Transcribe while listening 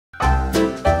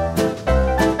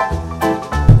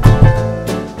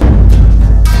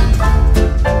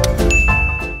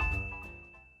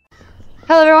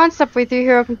1 stuff we threw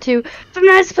here open to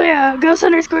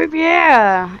Bereghostgames,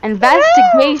 yeah.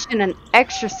 Investigation and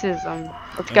exorcism.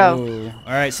 Let's go. Oh.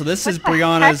 Alright, so this is What the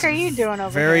Brianna's heck are you doing over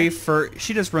very here? first.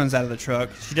 She just runs out of the truck.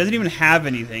 She doesn't even have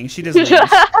anything. She just leaves.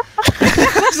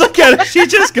 Look at her. She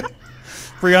just goes.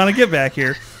 Brianna, get back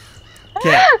here.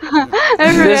 Okay.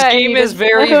 This game is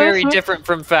very, very different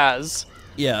from Faz.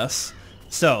 Yes.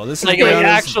 So this is Like Brianna's.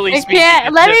 actually I speaking.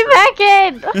 can't. Let me back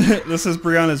in. This is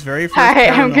Brianna's very first. Alright,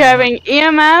 I'm paranormal. grabbing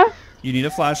EMF. You need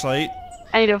a flashlight.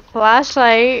 I need a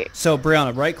flashlight. So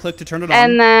Brianna, right click to turn it on.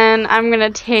 And then I'm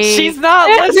gonna take. She's not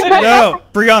listening. No,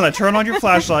 Brianna, turn on your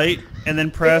flashlight and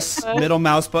then press middle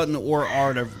mouse button or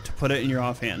R to put it in your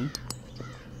offhand.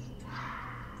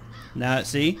 Now,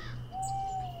 see?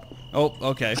 Oh,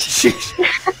 okay.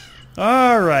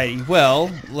 Alrighty, well,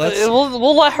 let's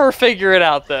We'll let her figure it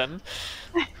out then.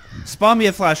 spawn me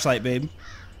a flashlight, babe.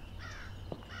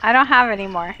 I don't have any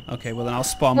more. Okay, well then I'll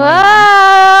spawn my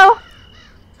Whoa!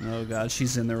 one. Oh god,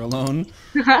 she's in there alone.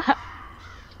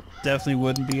 Definitely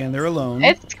wouldn't be in there alone.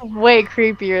 It's way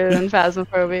creepier than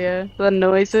Phasmophobia. The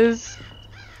noises.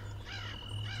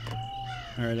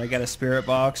 Alright, I got a spirit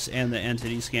box and the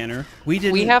entity scanner. We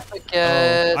have to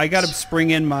get. I gotta spring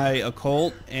in my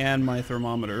occult and my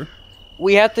thermometer.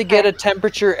 We have to get a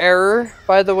temperature error,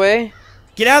 by the way.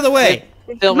 Get out of the way!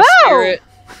 Film a spirit.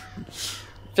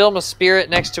 Film a spirit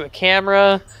next to a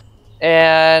camera,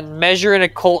 and measure an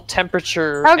occult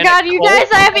temperature. Oh god, you guys,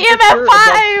 I have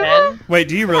EMF 5! Wait,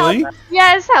 do you really?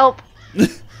 Yes, help.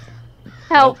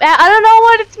 Help. I don't know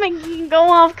what it's making go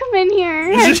off. Come in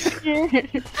here. I'm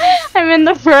scared. I'm in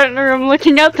the front room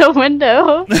looking out the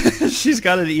window. She's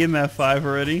got an EMF 5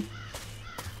 already.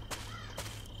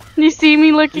 You see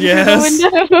me looking through the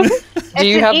window? Do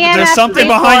you have? There's something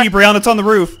behind you, Brianna. It's on the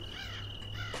roof.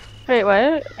 Wait,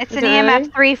 what? It's an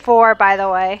EMF 3-4, by the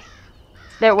way.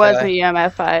 There was an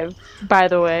EMF 5, by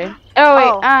the way.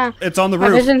 Oh, wait, It's on the my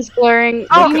roof. vision's blurring.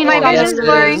 Oh, You mean my it's on the vision's roof?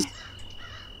 blurring.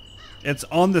 It's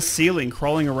on the ceiling,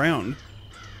 crawling around.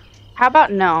 How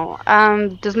about no?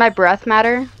 Does my breath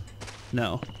matter?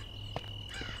 No.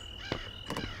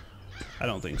 I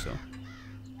don't think so.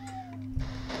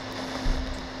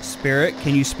 Spirit,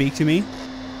 can you speak to me?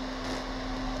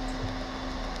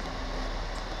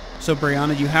 So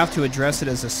Brianna, you have to address it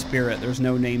as a spirit. There's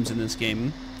no names in this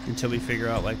game until we figure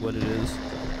out like what it is.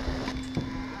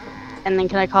 And then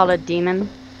can I call it a demon?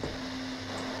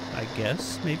 I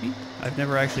guess, maybe? I've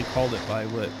never actually called it by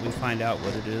what we find out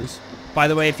what it is. By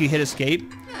the way, if you hit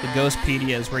escape, the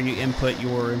Ghostpedia is where you input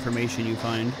your information you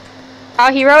find.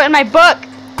 Oh, he wrote in my book!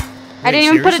 I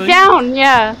didn't even put it down,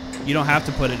 yeah. You don't have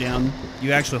to put it down.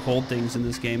 You actually hold things in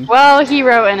this game. Well, he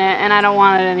wrote in it, and I don't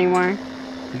want it anymore.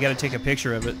 You gotta take a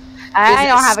picture of it. I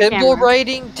don't have a camera. Symbol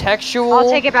writing, textual. I'll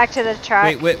take it back to the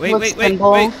truck. Wait.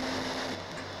 Symbol.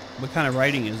 What kind of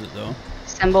writing is it, though?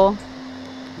 Symbol.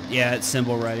 Yeah, it's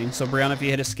symbol writing. So, Brianna, if you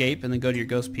hit escape and then go to your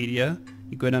Ghostpedia,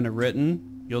 you go down to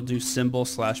written, you'll do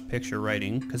symbol/picture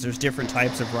writing, because there's different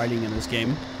types of writing in this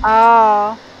game.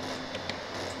 Oh.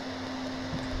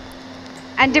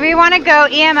 And do we want to go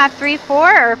EMF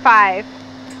 3-4 or 5?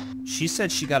 She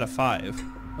said she got a 5.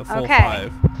 A full Okay.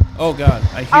 5. Oh, God.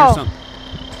 I hear something.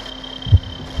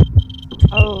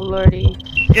 Oh, lordy.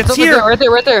 It's here! Right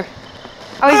there, right there.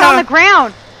 Oh, he's on the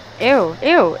ground. Ew,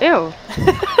 ew, ew.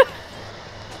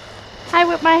 I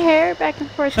whip my hair back and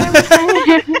forth. I whip my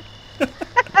hair.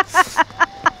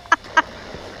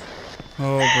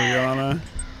 Oh, Brianna.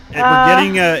 We're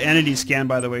getting an entity scan,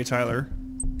 by the way, Tyler.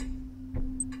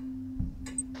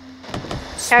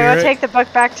 Okay, we'll take the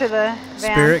book back to the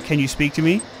van. Spirit, can you speak to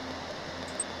me?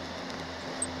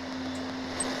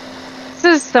 This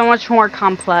is so much more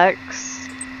complex.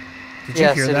 Did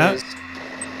you hear that?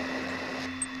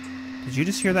 Did you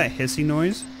just hear that hissing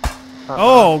noise?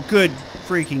 Oh, good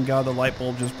freaking god, the light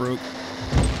bulb just broke.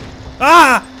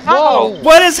 Ah! Whoa!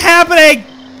 What is happening?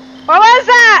 What was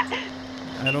that?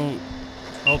 I don't...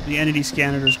 Oh, the entity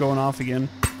scanner is going off again.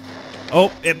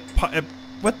 Oh,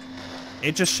 what?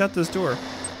 It just shut this door.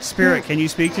 Spirit, can you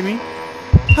speak to me?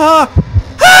 Ah!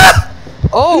 Ah!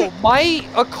 Oh, my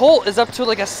occult is up to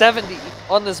like a 70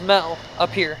 on this metal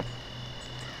up here.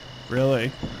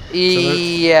 Really?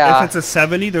 Yeah. If it's a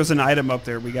 70, there's an item up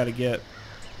there we gotta get.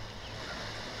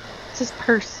 It's his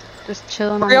purse. Just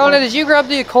chilling on Brianna, the did you grab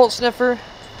the occult sniffer?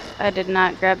 I did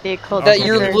not grab the occult That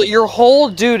sniffer. your whole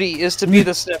duty is to be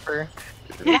the sniffer.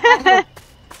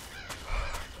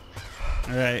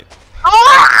 Alright.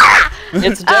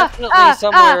 It's definitely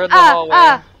somewhere in the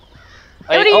hallway.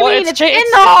 What do you mean? It's in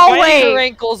the biting hallway! her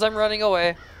ankles, I'm running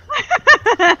away.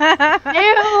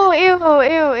 Ew, ew,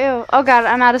 ew, ew. Oh god,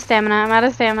 I'm out of stamina. I'm out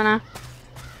of stamina.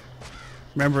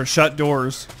 Remember, shut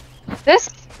doors. This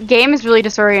game is really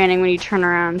disorienting when you turn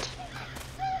around.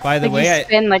 By the Like way, you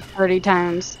spin like 30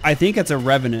 times. I think it's a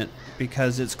revenant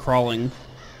because it's crawling.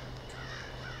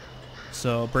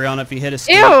 So, Brianna, if you hit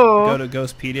escape, Ew. go to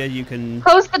Ghostpedia, you can...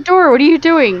 Close the door. What are you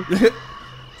doing?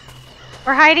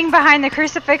 We're hiding behind the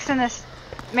crucifix and this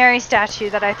Mary statue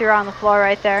that I threw on the floor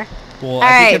right there. Well, All I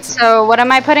think right. it's, So what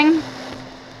am I putting?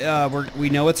 we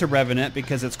know it's a revenant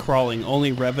because it's crawling.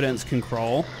 Only revenants can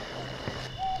crawl.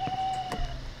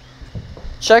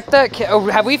 Check that. Oh,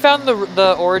 have we found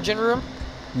the origin room?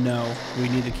 No, we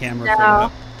need a camera No. for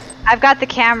that. I've got the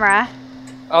camera.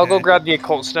 I'll go Okay. grab the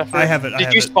occult sniffer. I have it, I Did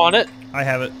have you it. spawn it? I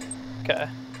have it. Okay.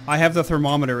 I have the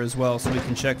thermometer as well, so we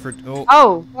can check for... Oh,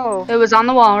 Oh, Oh. it was on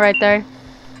the wall right there.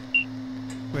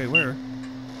 wait, where?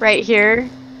 Right here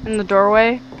in the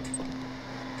doorway.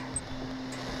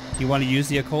 You want to use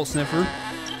the occult sniffer?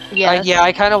 Yes. Yeah,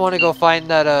 I kind of want to go find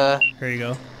that Here you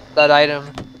go. that item.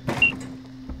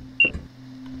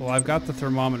 Well, I've got the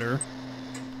thermometer.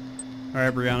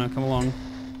 Alright, Brianna, come along.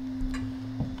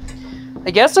 I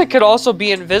guess it could also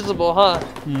be invisible, huh?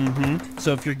 Mm-hmm.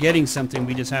 So if you're getting something,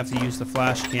 we just have to use the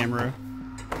flash camera.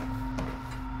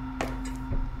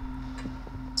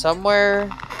 Somewhere.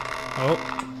 Oh,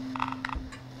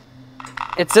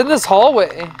 It's in this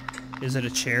hallway. is it a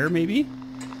chair, maybe?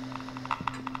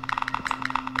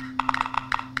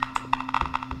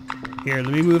 Here,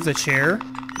 let me move the chair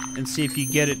and see if you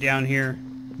get it down here.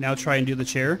 Now try and do the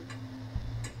chair.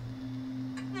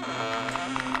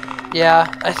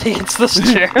 Yeah, I think it's this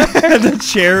chair. The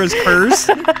chair is cursed?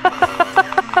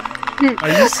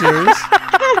 Are you serious?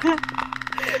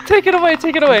 Take it away,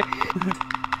 take it away.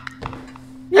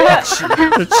 Yeah.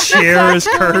 The chair is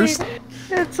cursed?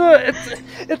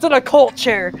 It's an occult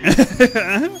chair.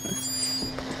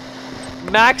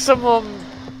 Maximum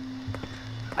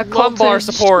lumbar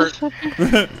support.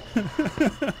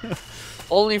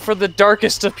 Only for the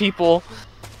darkest of people.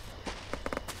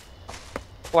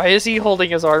 Why is he holding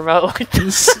his arm out like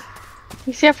this?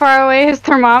 You see how far away his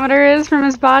thermometer is from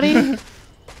his body?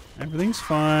 Everything's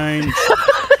fine.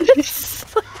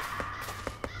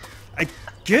 I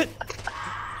get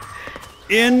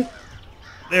in.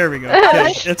 There we go.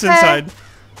 Okay, it's inside.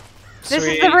 This is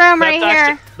Sweet. the room That- right that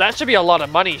here. that should be a lot of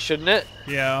money, shouldn't it?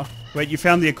 Yeah. Wait, you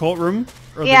found the occult room?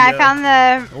 Or Yeah, I the, found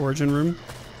the. origin room?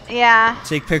 Yeah.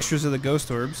 Take pictures of the ghost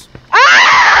orbs. Ah!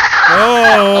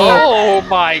 Oh! Oh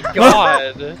my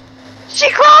god. She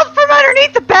crawled from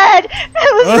underneath the bed.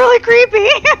 It was really creepy.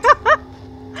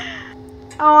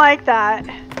 I don't like that.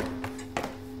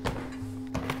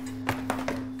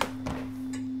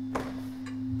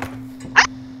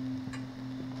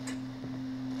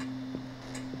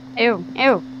 Ew,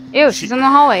 ew, ew, she's in the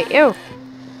hallway, ew.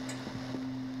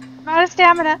 I'm out of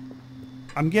stamina.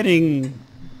 I'm getting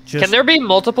just... Can there be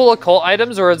multiple occult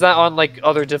items, or is that on like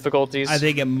other difficulties? I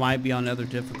think it might be on other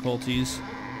difficulties.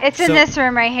 It's in So- this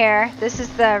room right here. This is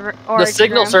the the origin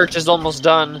signal room. search is almost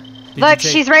done. Did you Look,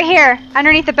 take- she's right here,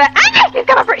 underneath the bed. Ah! She's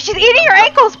coming for- She's eating your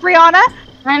ankles, Brianna.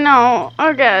 I know,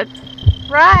 oh god.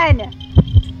 Run!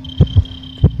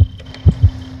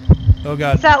 Oh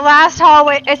god. It's that last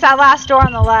hallway. It's that last door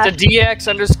on the left. The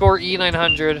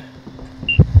DX_E900.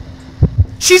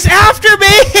 She's after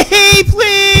me!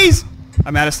 Please!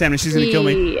 I'm out of stamina. She's gonna kill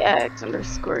me.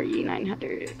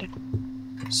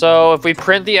 EX_E900. So if we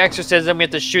print the exorcism, we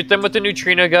have to shoot them with the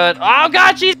neutrino gun. Oh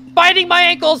god, she's biting my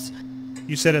ankles!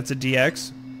 You said it's a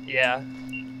DX? Yeah.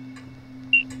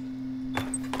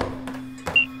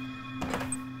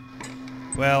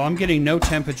 Well, I'm getting no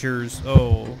temperatures.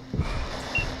 Oh.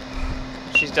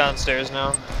 She's downstairs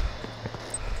now.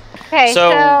 Okay,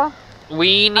 so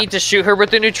We need to shoot her with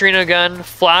the neutrino gun,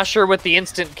 flash her with the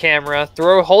instant camera,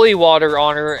 throw holy water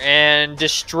on her, and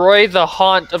destroy the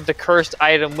haunt of the cursed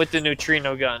item with the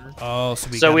neutrino gun. Oh, so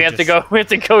We gotta have to go. We have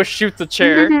to go shoot the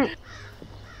chair.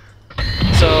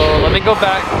 So let me go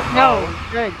back. No,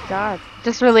 good god.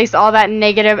 Just release all that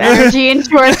negative energy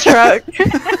into our truck.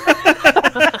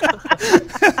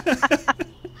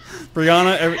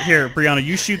 Brianna,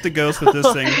 you shoot the ghost with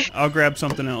this thing. I'll grab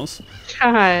something else.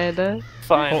 God.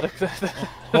 Fine.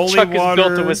 The Holy truck is built to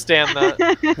water. withstand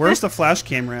that. Where's the flash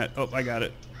camera at? Oh, I got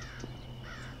it.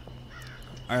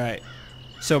 Alright.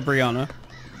 So, Brianna,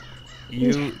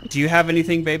 do you have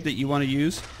anything, babe, that you want to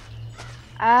use?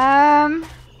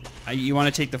 You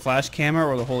want to take the flash camera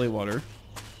or the holy water?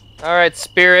 All right,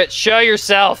 Spirit, show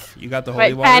yourself. You got the holy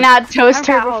Wait, water? can I not toast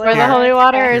her I've got before holy the water. holy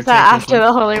water, or Here, is that take this after one.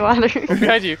 the holy water?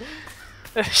 Behind you.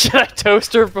 Should I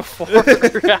toast her before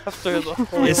or after the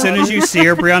holy As soon as you see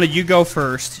her, Brianna, you go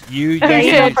first. You Do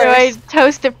I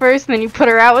toast it first and then you put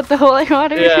her out with the holy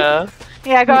water? Yeah.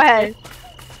 yeah, go ahead.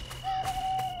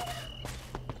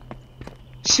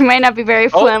 She might not be very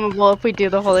flammable if we do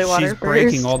the holy water She's first.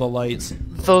 breaking all the lights.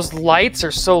 Those lights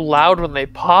are so loud when they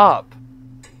pop.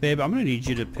 Babe, I'm gonna need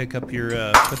you to pick up your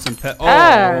put some pet.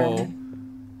 Oh,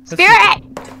 Spirit!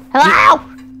 Hello!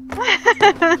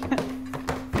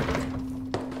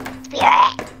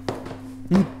 Spirit!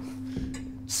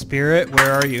 Spirit,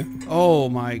 where are you? Oh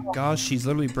my gosh, she's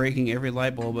literally breaking every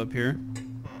light bulb up here.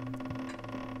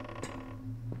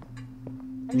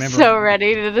 Remember, So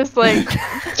ready to just like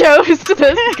toast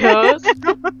this ghost.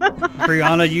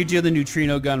 Brianna, you do the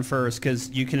neutrino gun first, because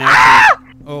you can actually.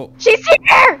 Oh, She's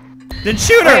here! then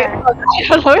shoot her! I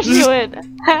don't know where she went.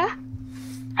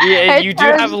 Yeah, you do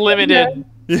have limited.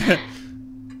 Yeah.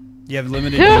 You have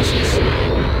limited uses.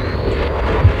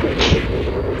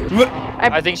 What?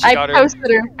 I think she got her.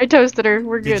 I toasted her.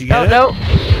 We're good. Did you get it? No.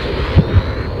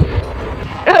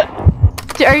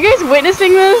 Are you guys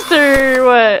witnessing this or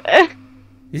what?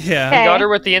 Yeah. Okay. You got her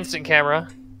with the instant camera.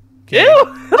 Okay. Ew!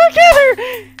 Look at her!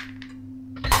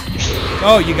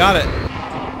 Oh, you got it.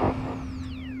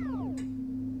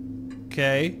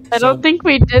 Okay. I don't think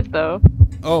we did though.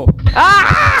 Oh.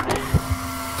 Ah!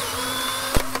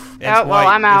 It's Oh, well, white.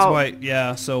 I'm out. It's white.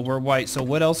 Yeah. So we're white. So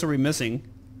what else are we missing?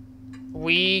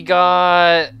 We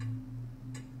got.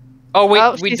 Oh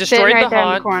wait, we she's destroyed sitting right the there in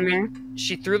the haunt. corner.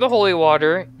 She threw the holy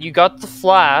water. You got the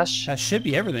flash. That should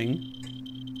be everything.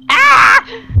 Ah!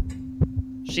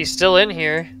 She's still in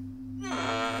here.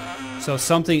 So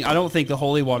something. I don't think the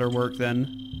holy water worked then.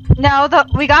 No,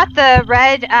 we got the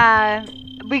red.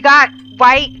 We got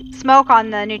white smoke on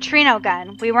the neutrino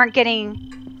gun. We weren't getting.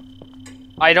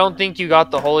 I don't think you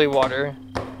got the holy water.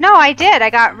 No, I did. I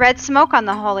got red smoke on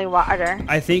the holy water.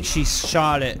 I think she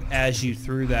shot it as you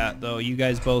threw that, though. You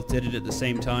guys both did it at the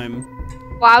same time.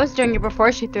 Well, I was doing it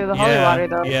before she threw the holy water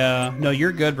though. Yeah. No,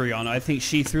 you're good, Brianna. I think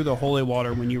she threw the holy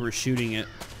water when you were shooting it.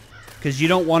 Because you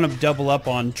don't want to double up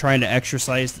on trying to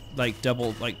exercise, like,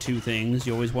 double, like, two things.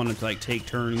 You always want to, like, take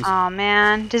turns. Oh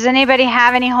man, does anybody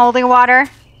have any holy water?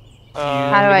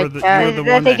 How do I You're go? the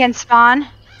That one they can spawn?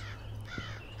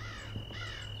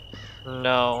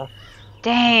 No.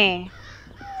 Dang.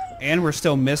 And we're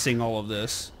still missing all of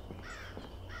this.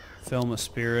 Film a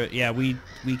spirit. Yeah, we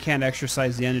can't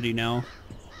exercise the entity now.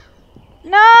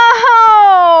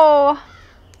 No!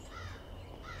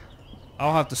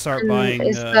 I'll have to start buying...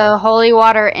 Is the holy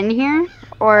water in here?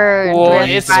 Or do we Well, have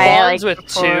to it buy, spawns like, with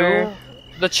before?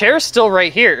 2. The chair's still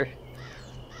right here.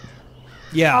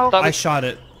 Yeah, Oh. I shot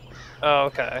it. Oh,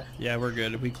 okay. Yeah, we're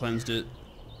good. We cleansed it.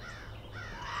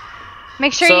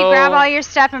 Make sure So- you grab all your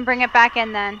stuff and bring it back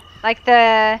in then. Like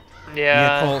the... The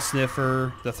Yeah. occult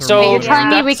sniffer, the So, thermometer. You're telling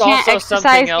me we That's can't also exercise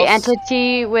something the else.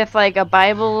 entity with like a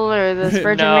Bible or this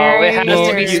Virgin No, Mary? it has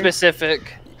to be or-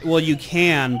 specific. Well, you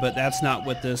can, but that's not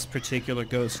what this particular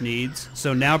ghost needs.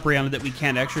 So now, Brianna, that we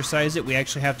can't exercise it, we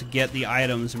actually have to get the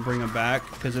items and bring them back,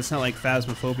 because it's not like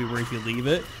Phasmophobia where if you leave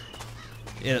it,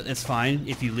 it's fine.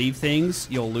 If you leave things,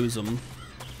 you'll lose them.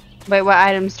 Wait, what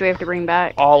items do we have to bring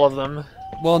back? All of them.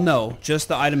 Well, no, just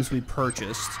the items we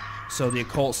purchased. So the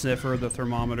occult sniffer, the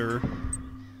thermometer.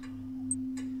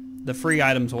 The free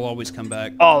items will always come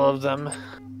back. All of them.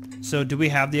 So do we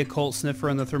have the occult sniffer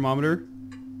and the thermometer?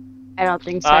 I don't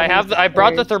think so. I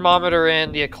brought the thermometer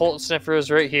in. The occult sniffer is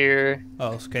right here.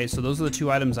 Oh, okay, so those are the 2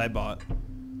 items I bought.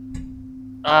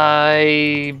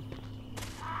 I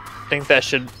think that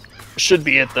should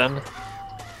be it then.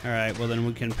 Alright, well then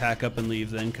we can pack up and leave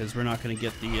then, because we're not going to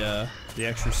get the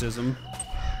exorcism.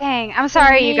 Dang, I'm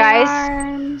sorry you guys.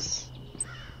 Arms.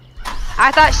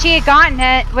 I thought she had gotten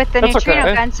it with the That's neutrino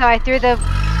okay. gun, so I threw the...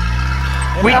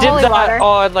 We The did holy that water.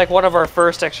 on like one of our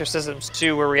first exorcisms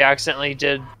too, where we accidentally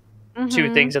did Mm-hmm.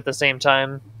 2 things at the same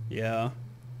time. Yeah.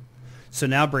 So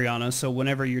now, Brianna, so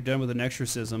whenever you're done with an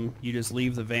exorcism, you just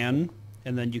leave the van,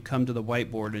 and then you come to the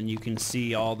whiteboard, and you can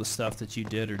see all the stuff that you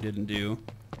did or didn't do.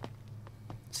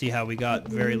 See how we got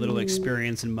very little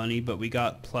experience and money, but we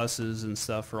got pluses and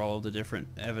stuff for all of the different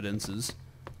evidences.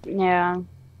 Yeah.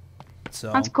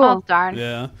 So That's cool. Oh, darn.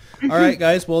 yeah. All right,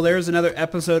 guys. Well, there's another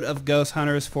episode of Ghost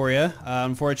Hunters for you.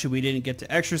 Unfortunately, we didn't get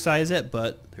to exercise it,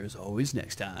 but there's always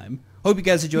next time. Hope you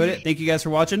guys enjoyed it. Thank you guys for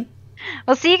watching.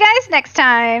 We'll see you guys next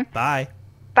time. Bye.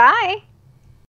 Bye.